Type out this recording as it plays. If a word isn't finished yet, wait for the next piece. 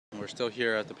We're still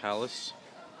here at the palace.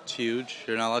 It's huge.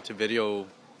 You're not allowed to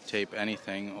videotape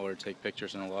anything or take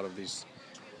pictures in a lot of these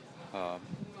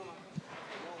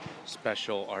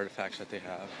special artifacts that they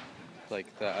have.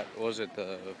 Like that, what was it,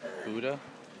 the Buddha?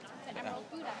 An Emerald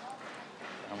Buddha.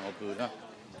 Emerald Buddha.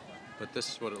 But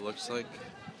this is what it looks like.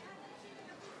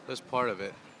 This part of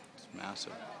it is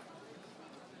massive.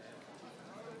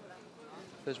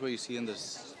 This is what you see in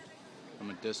this from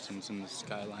a distance in the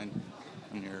skyline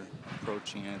when you're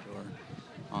approaching it or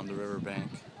on the riverbank.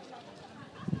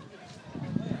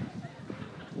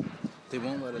 They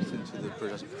won't let us into the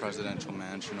presidential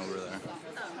mansion over there.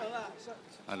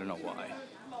 I don't know why.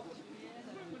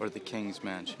 Or the king's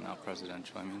mansion, not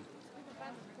presidential, I mean.